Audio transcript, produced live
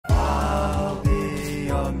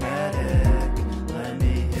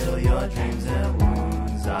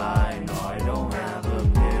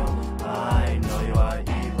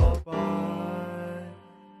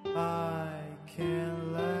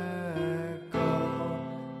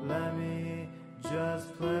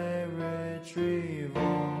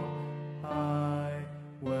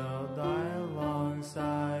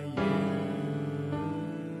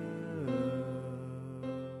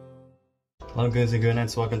Hello guys and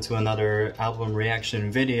goodnights, welcome to another album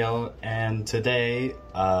reaction video, and today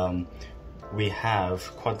we have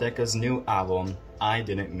Quadeca's new album, I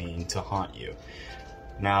Didn't Mean to Haunt You.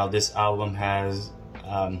 Now this album has,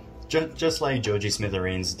 just like Joji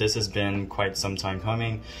Smithereens, this has been quite some time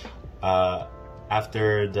coming.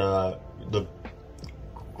 After the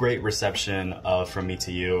great reception of From Me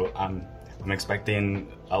to You, I'm expecting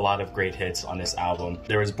a lot of great hits on this album.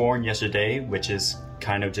 There was Born Yesterday, which is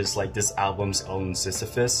kind of just like this album's own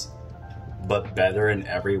Sisyphus, but better in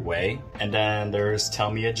every way. And then there's Tell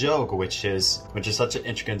Me a Joke, which is such an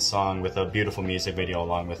intricate song with a beautiful music video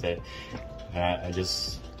along with it. I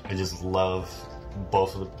just love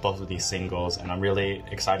both of these singles, and I'm really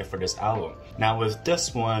excited for this album. Now with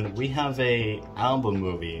this one, we have a album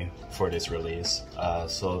movie for this release,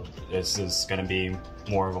 so this is gonna be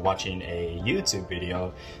more of watching a YouTube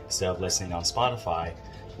video instead of listening on Spotify.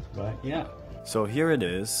 But yeah. So here it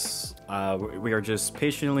is. We are just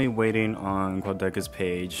patiently waiting on Quadeca's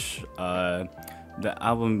page. The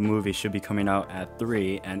album movie should be coming out at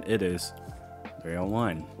 3, and it is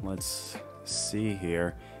 3:01. Let's see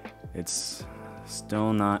here. It's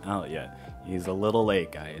still not out yet. He's a little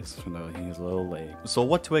late, guys. He's a little late. So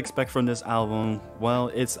what to expect from this album? Well,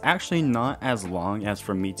 it's actually not as long as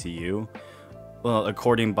From Me to You. Well,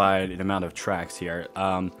 according by the amount of tracks here.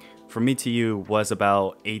 From Me to You was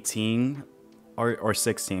about 18 or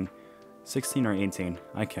 16. 16 or 18,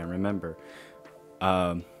 I can't remember.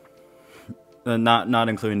 Not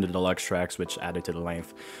including the deluxe tracks, which added to the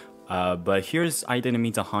length. But here's I Didn't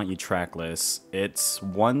Mean to Haunt You track list. It's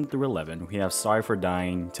 1 through 11. We have Sorry for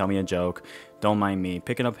Dying, Tell Me a Joke, Don't Mind Me,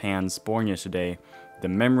 Picking Up Hands, Born Yesterday, The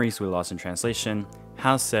Memories We Lost in Translation,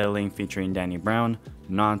 House Settling featuring Danny Brown,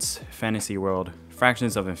 Knots, Fantasy World,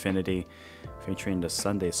 Fractions of Infinity featuring the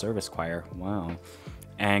Sunday Service Choir, wow,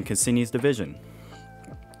 and Cassini's Division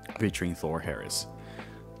featuring Thor Harris.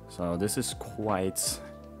 So this is quite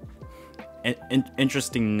an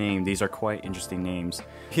interesting name. These are quite interesting names.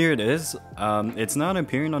 Here it is. It's not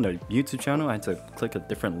appearing on the YouTube channel. I had to click a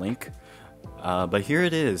different link. But here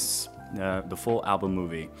it is, the full album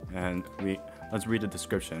movie. And let's read the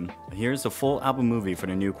description. Here's the full album movie for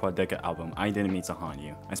the new Quadeca album, I Didn't Mean to Haunt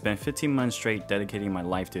You. I spent 15 months straight dedicating my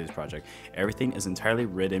life to this project. Everything is entirely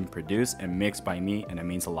written, produced, and mixed by me, and it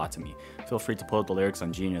means a lot to me. Feel free to pull up the lyrics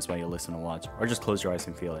on Genius while you listen and watch, or just close your eyes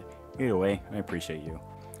and feel it. Either way, I appreciate you.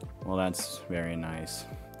 Well, that's very nice.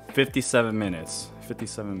 57 minutes.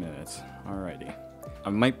 57 minutes. Alrighty. I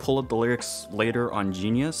might pull up the lyrics later on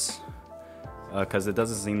Genius, because it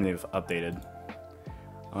doesn't seem they've updated.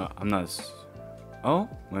 I'm not... Oh,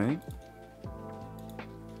 wait.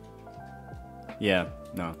 Yeah,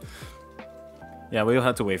 no. Yeah, we'll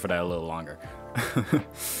have to wait for that a little longer.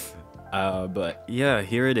 But yeah,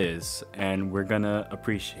 here it is, and we're gonna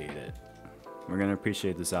appreciate it. We're gonna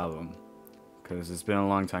appreciate this album, because it's been a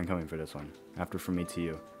long time coming for this one, after From Me to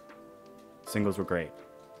You. Singles were great.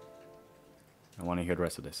 I want to hear the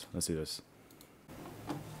rest of this. Let's do this.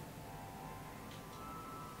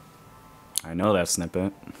 I know that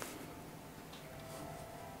snippet.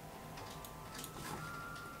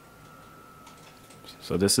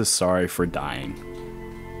 So this is Sorry for Dying.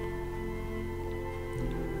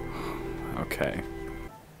 Okay.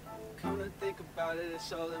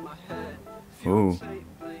 Ooh.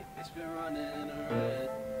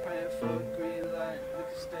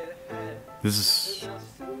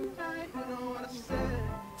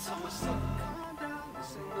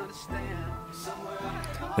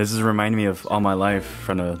 This is reminding me of All My Life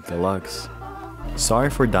from the deluxe. Sorry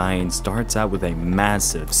for Dying starts out with a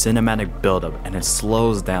massive cinematic buildup, and it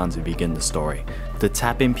slows down to begin the story. The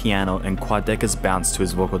tapping piano and Quadeca's bounce to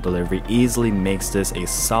his vocal delivery easily makes this a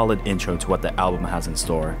solid intro to what the album has in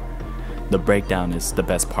store. The breakdown is the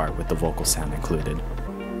best part with the vocal sound included.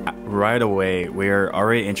 Right away, we are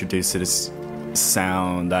already introduced to this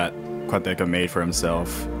sound that Quadeca made for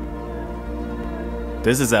himself.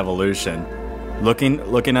 This is evolution. Looking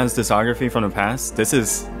at his discography from the past, this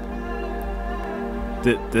is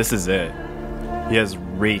it. He has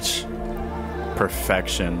reached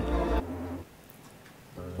perfection.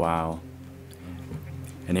 Wow.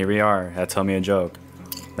 And here we are at Tell Me a Joke.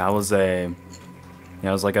 That was like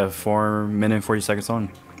a 4-minute 40-second song.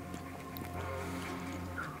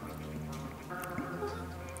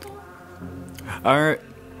 Alright.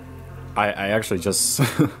 I actually just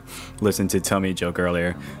listened to Tell Me a Joke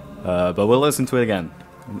earlier. But we'll listen to it again.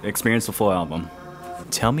 Experience the full album.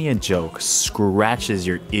 Tell Me a Joke scratches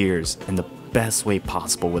your ears in the best way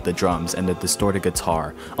possible with the drums and the distorted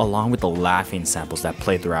guitar, along with the laughing samples that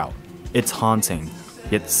play throughout. It's haunting,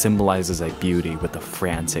 yet symbolizes a beauty with a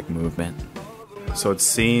frantic movement. So it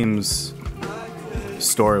seems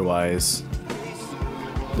story-wise,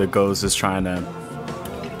 the ghost is trying to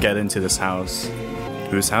get into this house.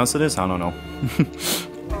 Whose house it is? I don't know.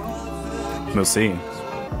 We'll see.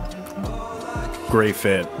 Great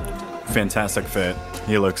fit. Fantastic fit.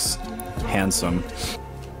 He looks handsome.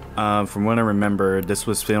 From what I remember, this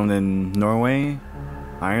was filmed in Norway,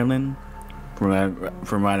 Ireland,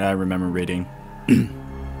 from what I remember reading.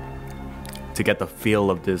 To get the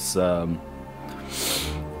feel of this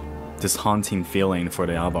this haunting feeling for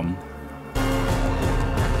the album.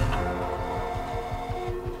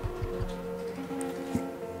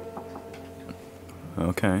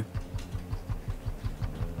 Okay.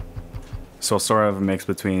 So sort of a mix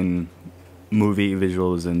between movie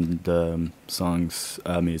visuals and the song's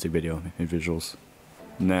music video visuals.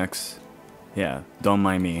 Next, yeah, Don't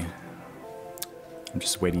Mind Me. I'm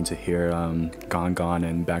just waiting to hear Gone Gone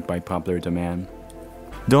and Backed by Popular Demand.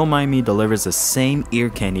 Don't Mind Me delivers the same ear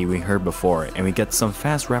candy we heard before, and we get some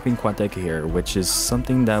fast rapping Quadeca here, which is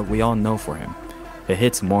something that we all know for him. It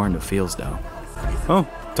hits more in the feels though. Oh,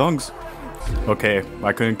 tongues. Okay,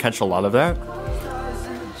 I couldn't catch a lot of that.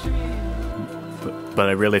 But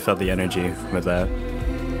I really felt the energy with that.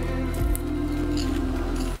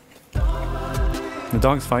 The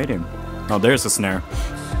dog's fighting. Oh, there's the snare.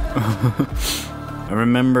 I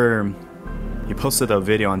remember he posted a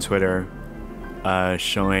video on Twitter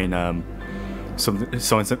showing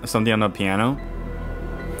something on the piano,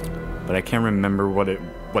 but I can't remember what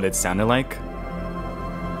it sounded like.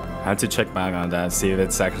 I have to check back on that, see if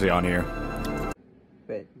it's actually on here.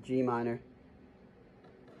 Wait, G minor.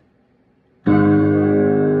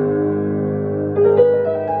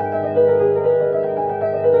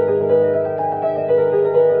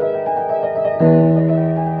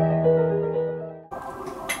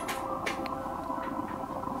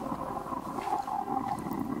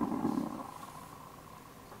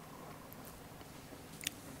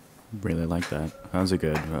 Really like that. That was a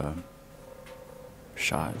good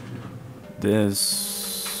shot. This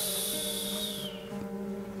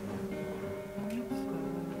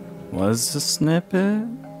was a snippet.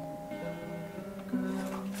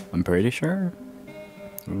 I'm pretty sure.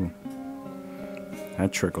 Ooh,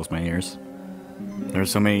 that trickles my ears. There's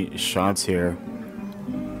so many shots here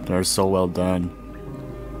that are so well done.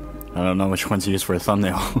 I don't know which one to use for a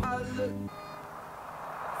thumbnail.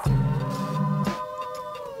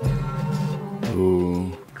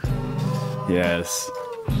 Ooh, yes.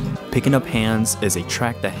 Picking Up Hands is a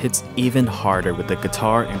track that hits even harder with the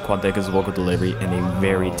guitar and Quadeca's vocal delivery in a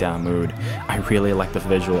very down mood. I really like the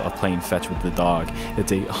visual of playing fetch with the dog.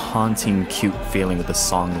 It's a haunting, cute feeling with the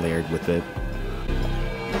song layered with it.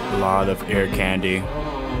 A lot of ear candy.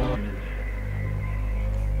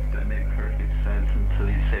 That make perfect sense until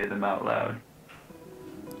you say them out loud.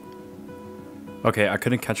 Okay, I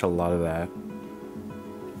couldn't catch a lot of that.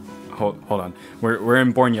 Hold on. We're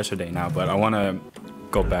in Born Yesterday now, but I want to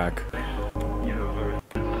go back. Universe.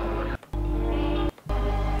 By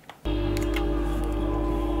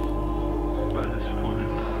this point,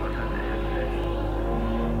 kind of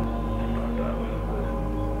thought that was the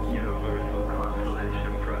Universal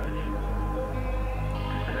Consolation Prize.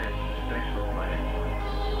 Thanks for playing.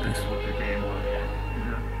 That's what the game was, you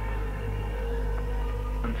know?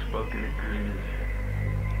 Unspoken agreements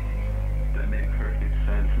that make perfect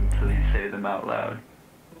sense until you say them out loud.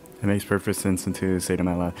 It makes perfect sense until you say them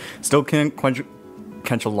out loud. Still can't quite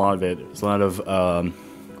catch a lot of it. There's a lot of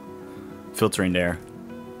filtering there.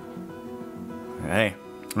 Hey,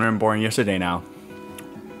 we're Born Yesterday now.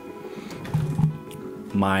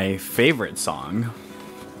 My favorite song.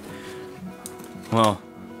 Well,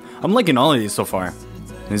 I'm liking all of these so far.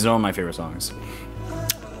 These are all my favorite songs.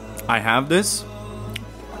 I have this.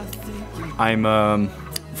 I'm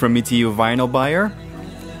from IDMTHY vinyl buyer,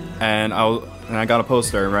 and I got a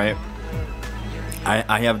poster, right?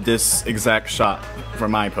 I have this exact shot for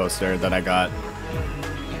my poster that I got.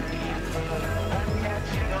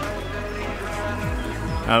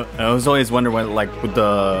 I was always wondering what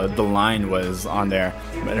the line was on there,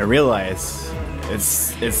 but I realized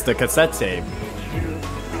it's the cassette tape.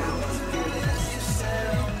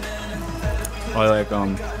 Or like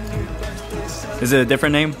is it a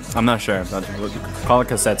different name? I'm not sure. Call it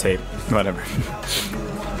cassette tape, whatever.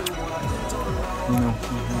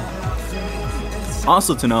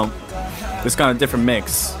 Also to know, this got a different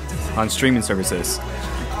mix on streaming services.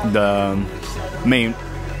 The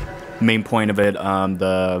main point of it,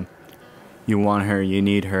 the you want her, you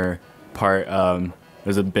need her part,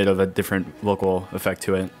 there's a bit of a different vocal effect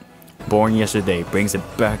to it. Born Yesterday brings it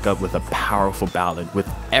back up with a powerful ballad with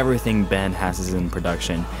everything Ben has in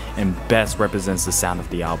production and best represents the sound of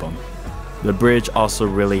the album. The bridge also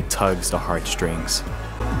really tugs the heartstrings.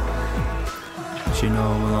 She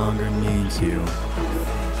no longer needs you.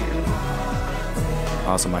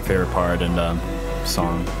 Also my favorite part in the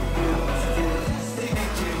song.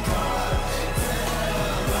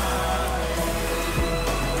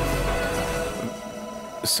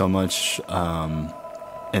 So much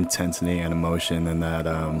intensity and emotion in that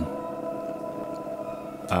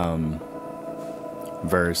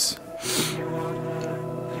verse.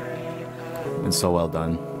 It's so well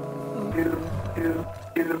done.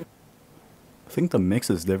 I think the mix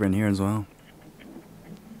is different here as well.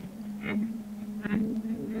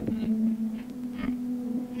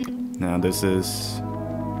 Now this is...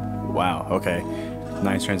 wow, okay.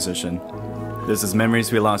 Nice transition. This is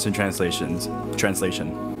Memories We Lost in Translation.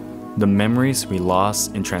 The Memories We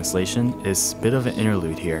Lost in Translation is a bit of an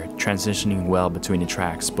interlude here, transitioning well between the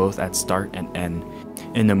tracks, both at start and end.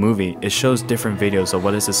 In the movie, it shows different videos of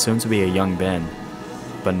what is assumed to be a young Ben,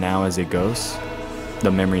 but now as it goes,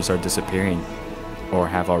 the memories are disappearing, or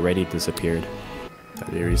have already disappeared.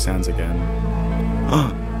 That eerie sounds again.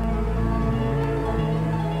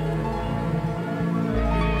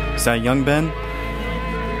 Is that young Ben?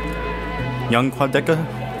 Young Quadeca?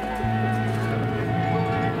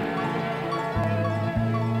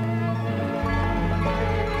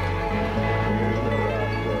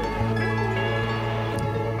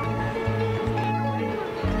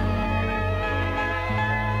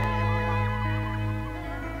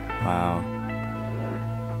 Wow.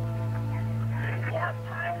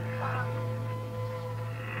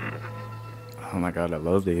 Oh my god, I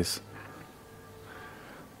love these.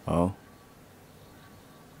 Oh.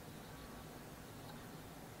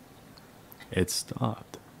 It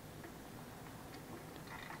stopped.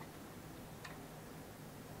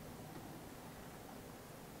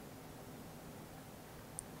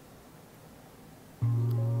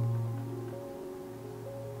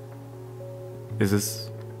 Is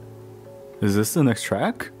this the next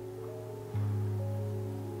track?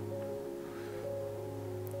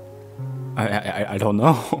 I don't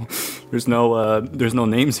know. There's no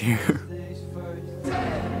names here.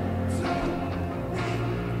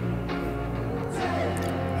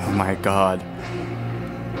 Oh my god.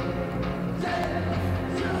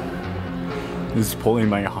 This is pulling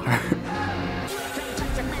my heart.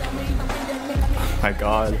 Oh my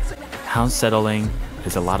god. How settling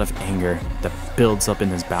is a lot of anger that builds up in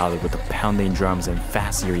this ballad with the pounding drums and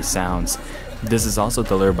fast eerie sounds. This is also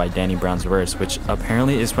delivered by Danny Brown's verse, which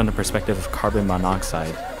apparently is from the perspective of carbon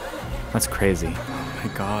monoxide. That's crazy. Oh my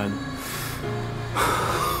god.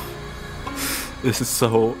 This is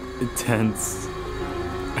so intense.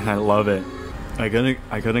 And I love it. I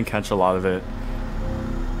couldn't catch a lot of it,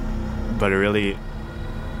 but I really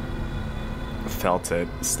felt it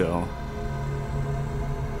still.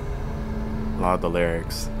 A lot of the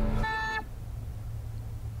lyrics.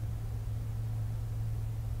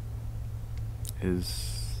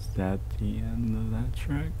 Is that the end of that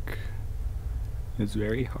track? It's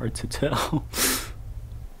very hard to tell.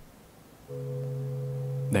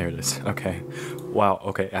 There it is. Okay. Wow.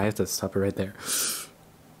 Okay, I have to stop it right there.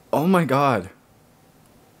 Oh my god.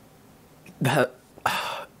 That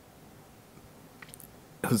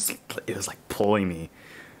it was like pulling me.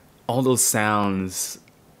 All those sounds,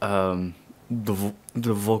 the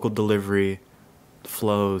vocal delivery,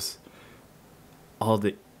 flows, all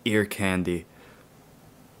the ear candy.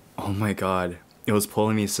 Oh my god, it was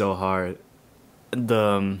pulling me so hard.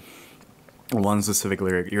 The one specific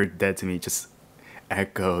lyric, "You're dead to me," just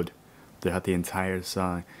echoed throughout the entire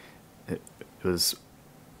song. It was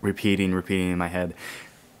repeating in my head.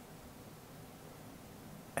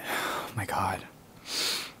 Oh my god.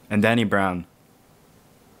 And Danny Brown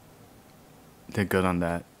did good on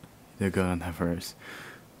that. Did good on that verse.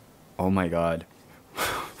 Oh my god.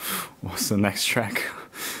 What's the next track?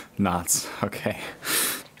 Knots. Okay.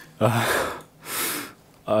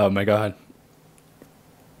 Oh my god.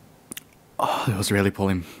 Oh, it was really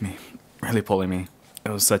pulling me. Really pulling me. It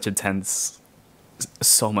was such intense,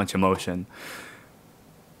 so much emotion.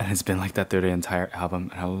 And it's been like that through the entire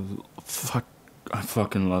album. And I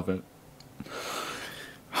fucking love it.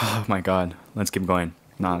 Oh my god. Let's keep going.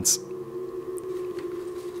 Knots.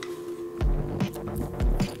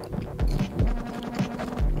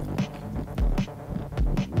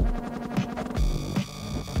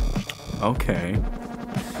 Okay.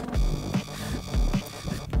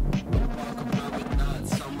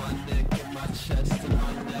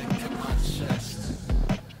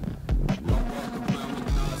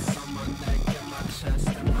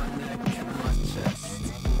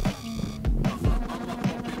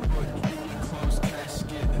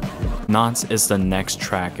 Knots is the next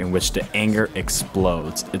track in which the anger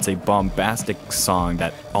explodes. It's a bombastic song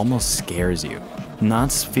that almost scares you.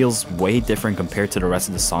 Knots feels way different compared to the rest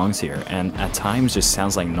of the songs here, and at times just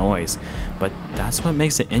sounds like noise, but that's what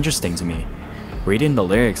makes it interesting to me. Reading the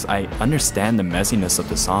lyrics, I understand the messiness of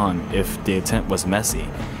the song if the intent was messy.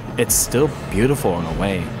 It's still beautiful in a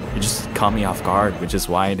way. It just caught me off guard, which is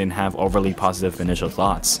why I didn't have overly positive initial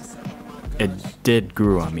thoughts. It did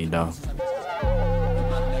grow on me though.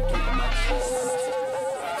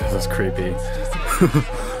 This is creepy.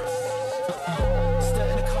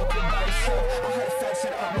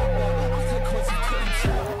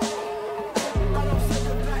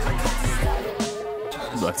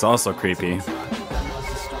 That's also creepy.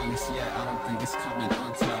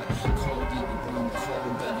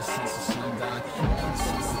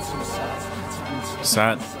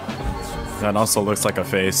 That also looks like a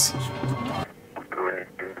face.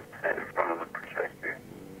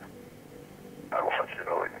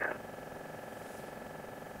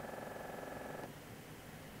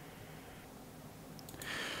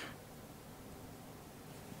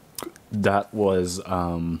 That was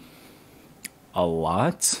a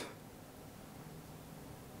lot.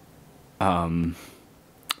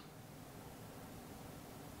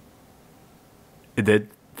 It did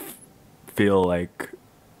feel like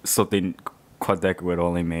something Quadeca would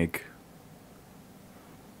only make,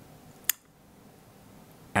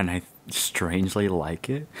 and I strangely like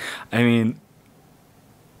it. I mean,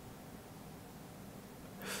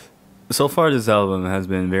 so far this album has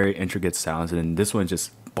been very intricate sounds, and this one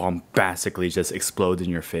just bombastically just explodes in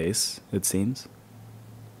your face, it seems.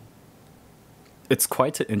 It's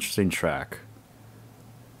quite an interesting track.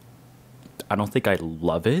 I don't think I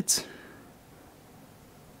love it.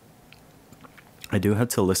 I do have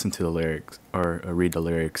to listen to the lyrics or read the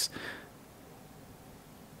lyrics.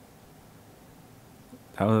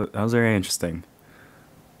 That was very interesting.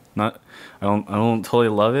 I don't totally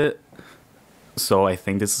love it. So I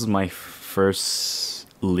think this is my first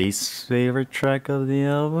least favorite track of the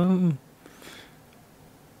album.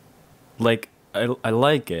 Like I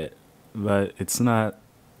like it, but it's not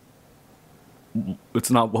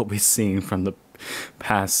what we've seen from the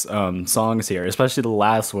past songs here, especially the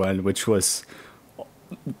last one, which was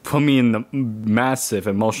put me in the massive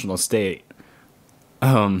emotional state.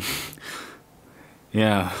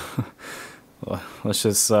 Yeah. Let's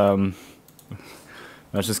just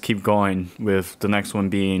keep going with the next one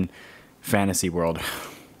being Fantasy World.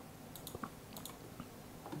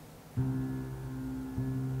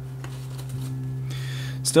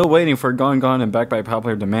 Still waiting for Gone Gone and Back by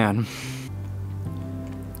Popular Demand.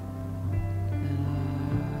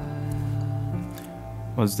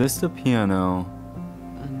 Was this the piano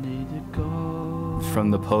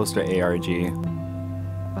from the poster ARG? It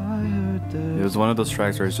was one of those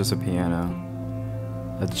tracks where it's just a piano.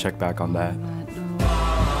 I had to check back on that.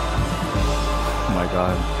 Oh my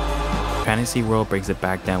god. Fantasy World brings it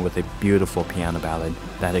back down with a beautiful piano ballad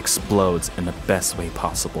that explodes in the best way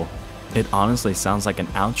possible. It honestly sounds like an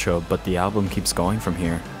outro, but the album keeps going from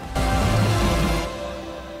here.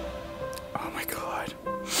 Oh my god.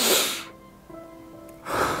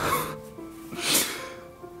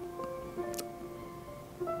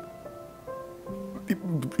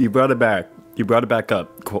 You brought it back. You brought it back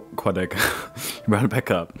up, Quadeca. You brought it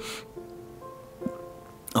back up.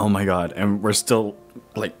 Oh my god, and we're still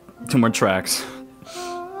like 2 more tracks.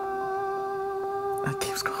 That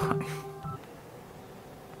keeps going.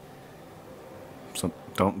 So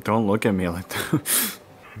don't look at me like that.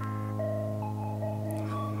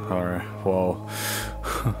 Alright, whoa.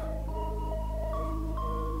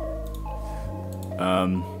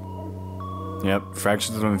 Yep,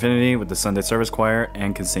 Fractions of Infinity with the Sunday Service Choir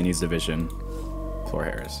and Cassini's Division. Floor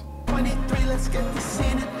Harris.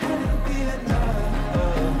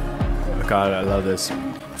 God, I love this.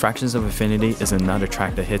 Fractions of Infinity is another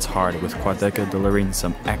track that hits hard, with Quadeca delivering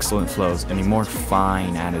some excellent flows and a more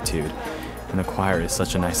fine attitude. And the choir is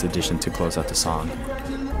such a nice addition to close out the song.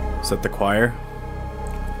 Is that the choir?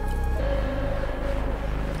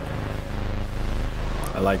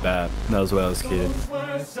 I like that. That was what I was kidding.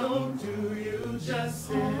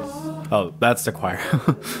 Oh, that's the choir.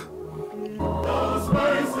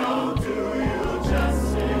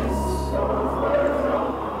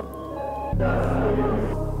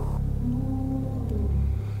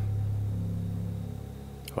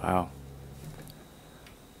 Wow.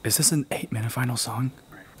 Is this an 8-minute final song?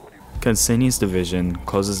 Cassini's Division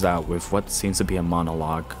closes out with what seems to be a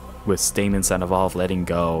monologue, with statements that involve letting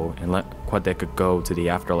go and let Quadeca go to the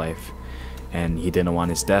afterlife, and he didn't want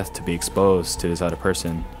his death to be exposed to this other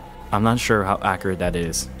person. I'm not sure how accurate that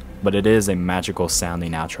is. but it is a magical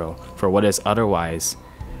sounding outro for what is otherwise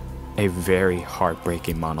a very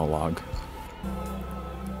heartbreaking monologue.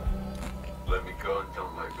 Let me go,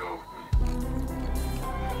 don't let go of me.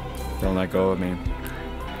 Don't let go of me.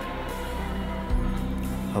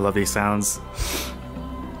 I love these sounds.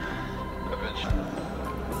 Eventually.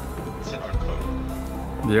 It's in our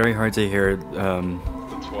code. Very hard to hear That's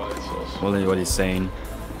why it's also... what he's saying.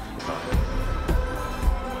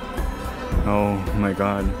 Oh my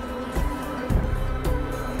god.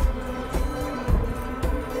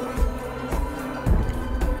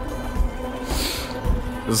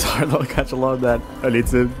 It's hard to catch a lot of that. I need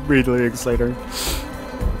to breathe lyrics later.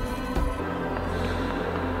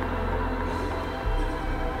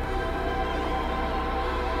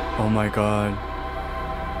 Oh my god.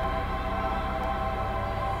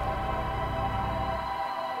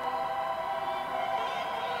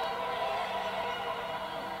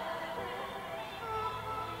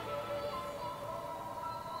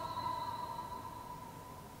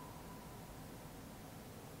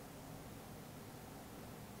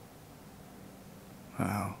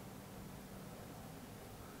 Wow.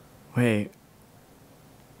 Wait.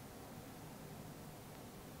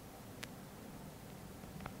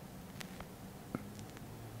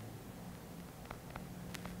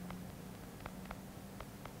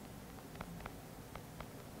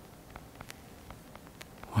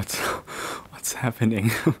 What's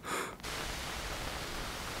happening?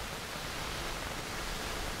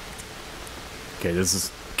 Okay, this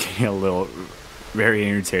is getting a little very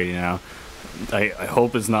irritating now. I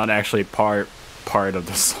hope it's not actually part of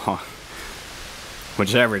the song.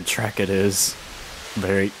 Whichever track it is,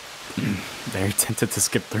 very tempted to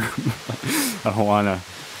skip through. I don't wanna.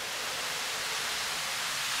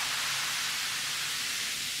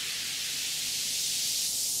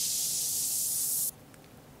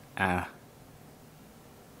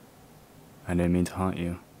 I didn't mean to haunt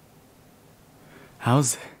you.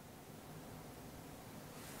 How's it?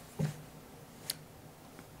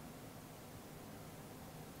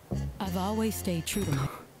 I've always stayed true to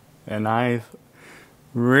And I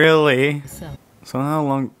really. myself. So how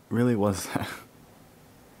long really was that?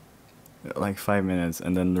 Like 5 minutes,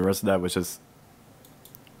 and then the rest of that was just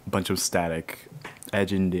a bunch of static,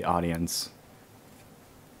 edging the audience.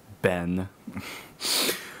 Ben.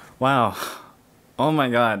 Wow. Oh my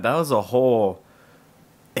god, that was a whole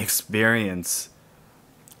experience.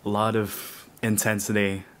 A lot of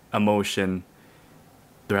intensity, emotion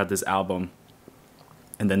throughout this album.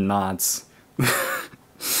 And then Knots.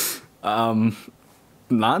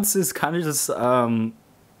 Knots is kind of just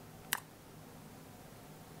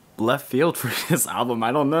left field for this album.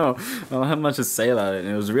 I don't know. I don't have much to say about it.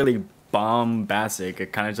 It was really bombastic.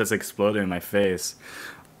 It kind of just exploded in my face.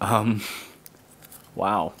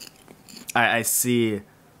 Wow. I see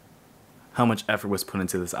how much effort was put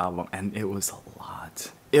into this album, and it was a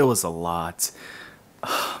lot. It was a lot.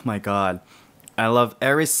 Oh my god. I love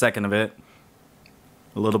every second of it.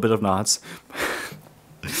 A little bit of Knots.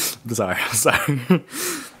 I'm sorry.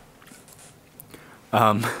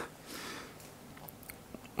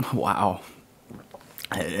 Wow.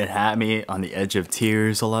 It had me on the edge of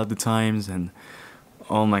tears a lot of the times, and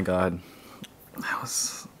oh my god. That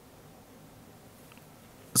was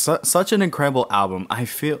such an incredible album. I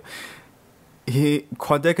feel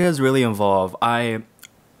Quadeca is really involved. I've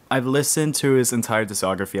listened to his entire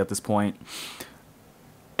discography at this point,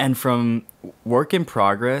 and from Work in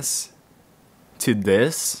Progress to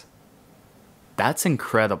this, that's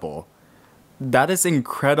incredible. That is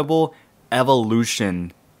incredible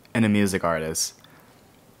evolution in a music artist.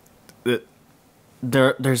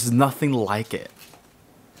 There's nothing like it.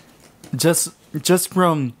 Just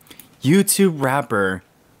from YouTube rapper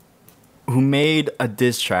who made a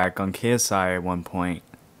diss track on KSI at one point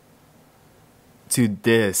to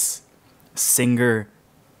this singer,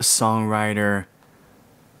 songwriter,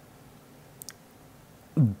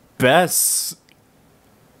 best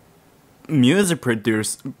music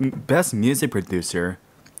producer.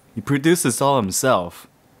 He produced this all himself,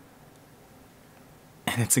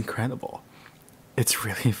 and it's incredible. It's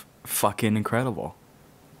really fucking incredible.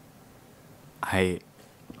 I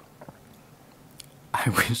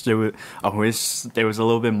wish there was a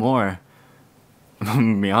little bit more. I'm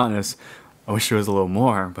gonna be honest. I wish there was a little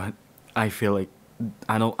more, but I feel like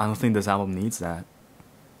I don't think this album needs that.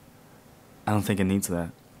 I don't think it needs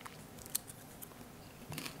that.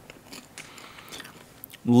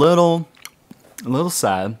 A little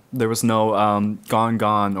sad. There was no Gone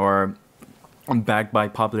Gone or Backed by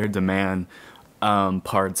Popular Demand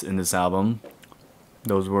parts in this album.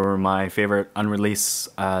 Those were my favorite unreleased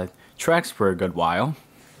tracks for a good while.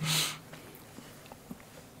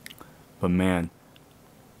 But man,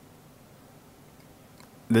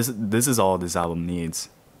 this is all this album needs.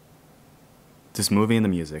 This movie and the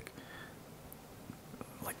music.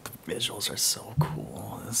 Like, the visuals are so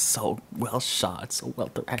cool. It's so well shot, so well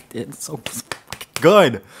directed, so fucking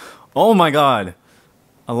good. Oh my god,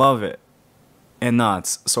 I love it. And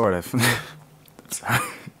nuts, sort of.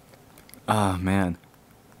 Ah, man.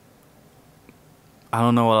 I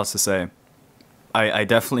don't know what else to say. I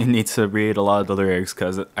definitely need to read a lot of the lyrics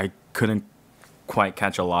because I couldn't quite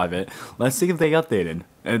catch a lot of it. Let's see if they updated.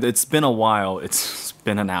 It's been a while. It's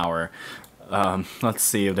been an hour. Let's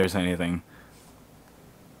see if there's anything.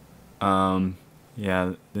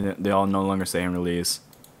 Yeah, they all no longer say in release.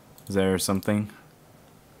 Is there something?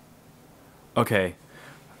 Okay.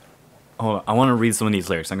 Hold on. I want to read some of these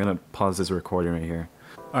lyrics. I'm gonna pause this recording right here.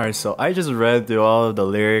 Alright, so I just read through all of the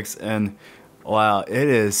lyrics and wow, it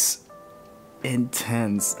is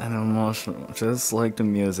intense and emotional, just like the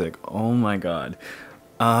music. Oh my god.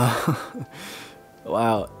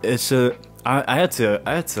 Wow, it should. I had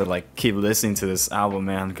to like keep listening to this album,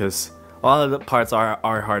 man, because a lot of the parts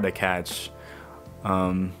are hard to catch.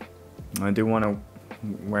 I do want to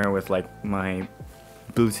wear it with like my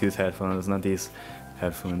Bluetooth headphones, not these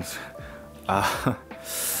headphones.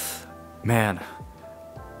 Man,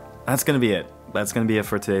 that's gonna be it. That's gonna be it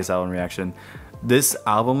for today's album reaction. This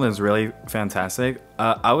album is really fantastic.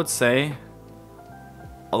 I would say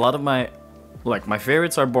a lot of my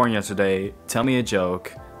favorites are Born Yesterday, Tell Me a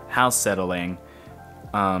Joke, House Settling.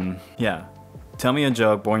 Yeah, Tell Me a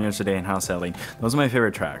Joke, Born Yesterday, and House Settling. Those are my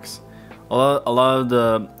favorite tracks. A lot of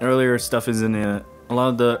the earlier stuff is in the. A lot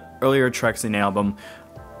of the earlier tracks in the album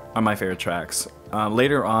are my favorite tracks.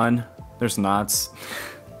 Later on, there's Knots.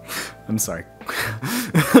 I'm sorry.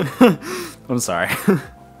 I'm sorry.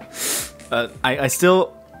 I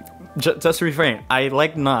still, just to refrain, I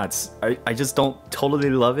like Knots. I just don't totally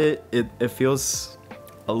love it. It feels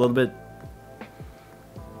a little bit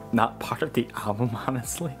not part of the album,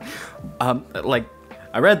 honestly. Like,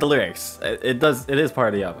 I read the lyrics. It is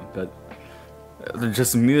part of the album, but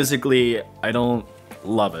just musically, I don't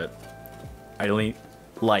love it. I only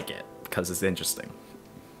like it because it's interesting.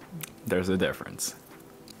 There's a difference.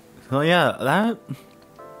 So yeah,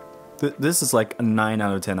 this is like a 9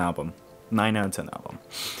 out of 10 album. 9 out of 10 album.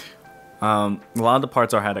 A lot of the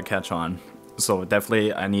parts are hard to catch on, so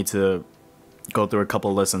definitely I need to go through a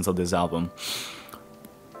couple listens of this album.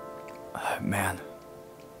 Man,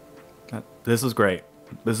 this is great.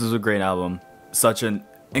 This is a great album. Such an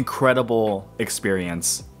incredible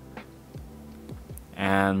experience,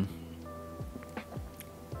 and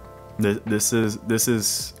this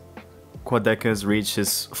is Quadeca's reached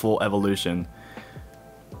his full evolution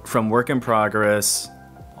from work in progress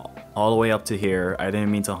all the way up to here. I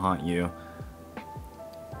didn't mean to haunt you.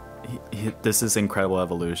 This is incredible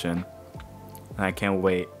evolution, and I can't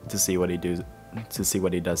wait to see what he does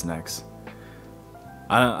next.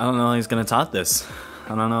 I don't know how he's gonna top this.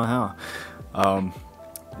 I don't know how.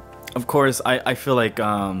 Of course, I feel like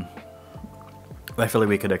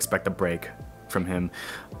we could expect a break from him.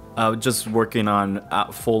 Just working on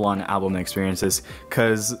full-on album experiences,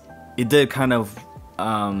 because he did kind of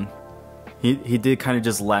he did kind of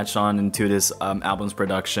just latch on into this album's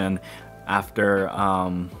production after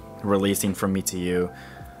releasing From Me to You.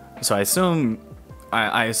 So I assume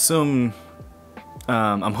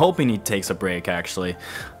I'm hoping he takes a break, actually,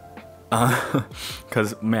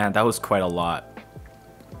 because man, that was quite a lot.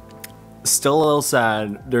 Still a little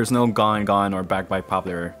sad there's no Gone or Back by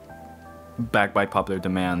Popular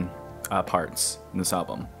Demand parts in this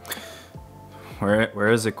album.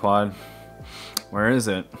 Where is it, Quad? Where is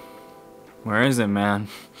it? Where is it, man?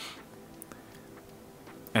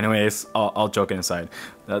 Anyways, all joking aside,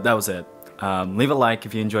 that was it. Leave a like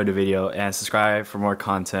if you enjoyed the video and subscribe for more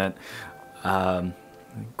content.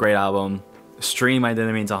 Great album. Stream I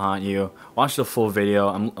Didn't Mean to Haunt You. Watch the full video.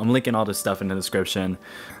 I'm linking all this stuff in the description.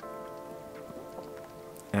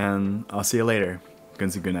 And I'll see you later.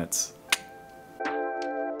 Guns and Goonets.